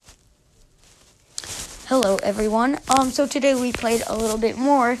Hello everyone. So today we played a little bit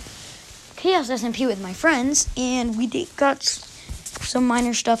more Chaos SMP with my friends, and we got some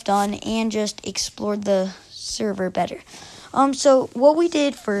minor stuff done and just explored the server better. So what we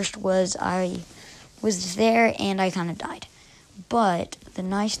did first was I was there and I kind of died. But the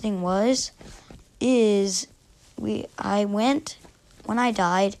nice thing I went when I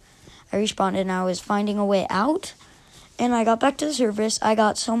died, I respawned and I was finding a way out. And I got back to the surface, I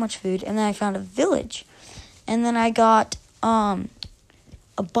got so much food, and then I found a village. And then I got a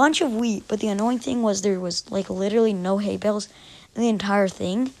bunch of wheat, but the annoying thing was there was literally no hay bales in the entire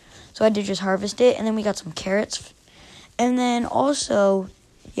thing. So I had to just harvest it, and then we got some carrots. And then also,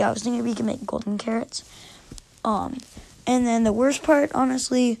 I was thinking we could make golden carrots. And then the worst part,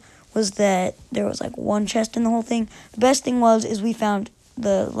 honestly, was that there was one chest in the whole thing. The best thing is we found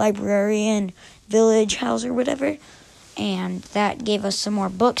the librarian village house or whatever. And that gave us some more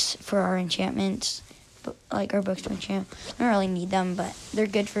books for our enchantments, our books to enchant. I don't really need them, but they're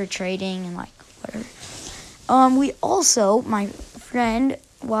good for trading and whatever. We also, my friend,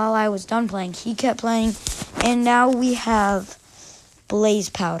 while I was done playing, he kept playing, and now we have blaze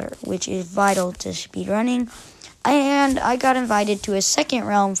powder, which is vital to speedrunning. And I got invited to a second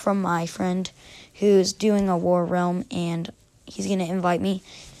realm from my friend who's doing a war realm, and he's going to invite me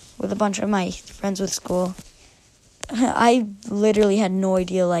with a bunch of my friends with school. I literally had no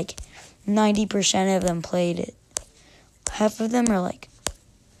idea, 90% of them played it. Half of them are I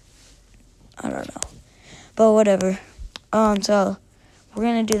don't know. But whatever. So we're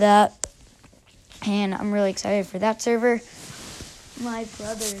going to do that. And I'm really excited for that server. My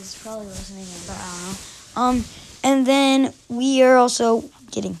brother is probably listening, but I don't know. And then we are also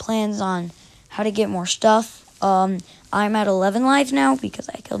getting plans on how to get more stuff. I'm at 11 lives now because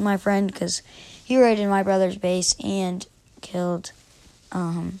I killed my friend because he raided my brother's base and killed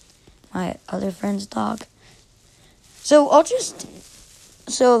my other friend's dog. So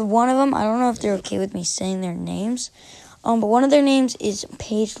one of them, I don't know if they're okay with me saying their names, but one of their names is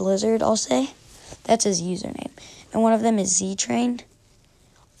Page Lizard, I'll say. That's his username. And one of them is Z-Train.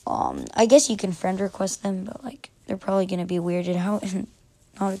 I guess you can friend request them, but they're probably going to be weirded out and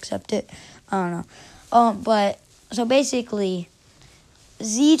not accept it. I don't know. But so basically,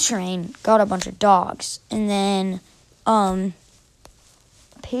 Z-Train got a bunch of dogs, and then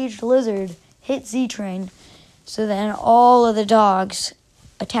Page Lizard hit Z-Train, so then all of the dogs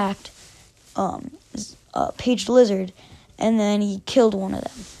attacked Page Lizard, and then he killed one of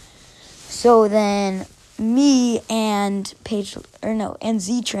them. So then me and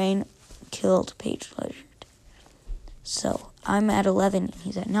Z-Train killed Page Lizard. So I'm at 11 and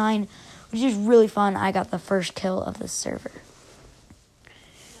he's at 9, which is really fun. I got the first kill of the server.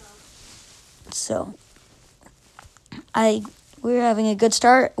 So we're having a good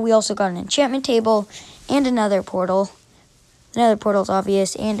start. We also got an enchantment table and another portal. Another portal's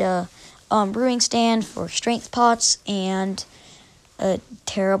obvious, and a brewing stand for strength pots, and a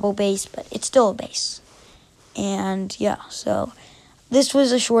terrible base, but it's still a base. And so this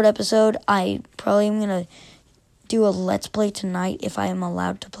was a short episode. I probably am going to do a let's play tonight if I am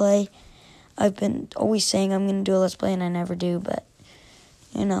allowed to play. I've been always saying I'm going to do a let's play and I never do, but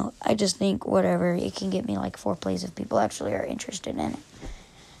I just think whatever, it can get me 4 plays if people actually are interested in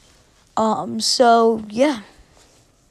it. So